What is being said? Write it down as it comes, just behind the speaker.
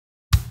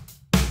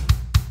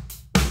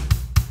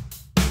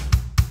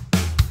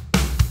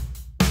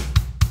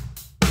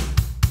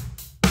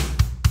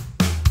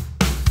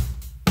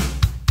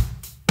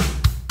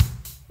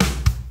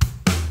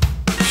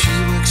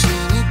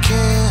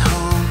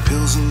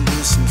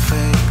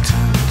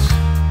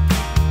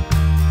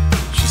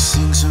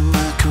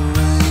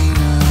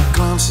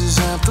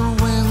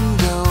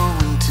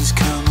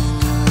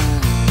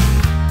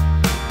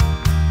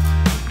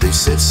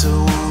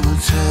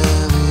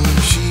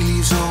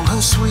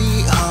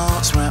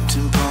sweethearts wrapped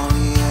in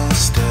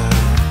polyester.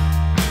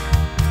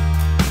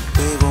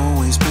 They've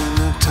always been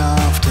looked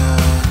after,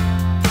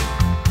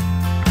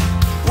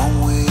 one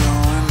way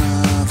or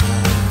another.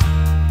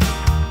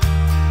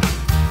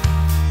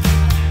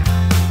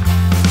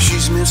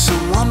 She's met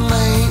someone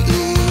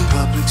lately,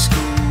 public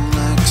school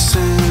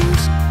accent,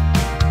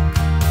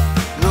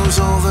 knows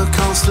all the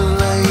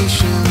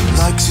constellations,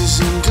 likes his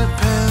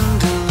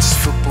independence,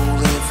 football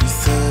every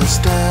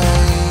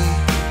Thursday.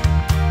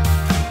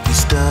 He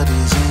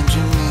studies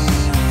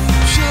engineering,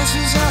 shares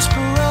his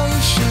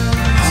aspirations,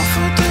 half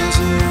a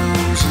dozen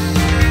roses.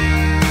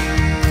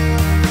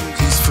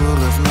 He's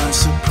full of nice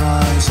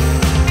surprises.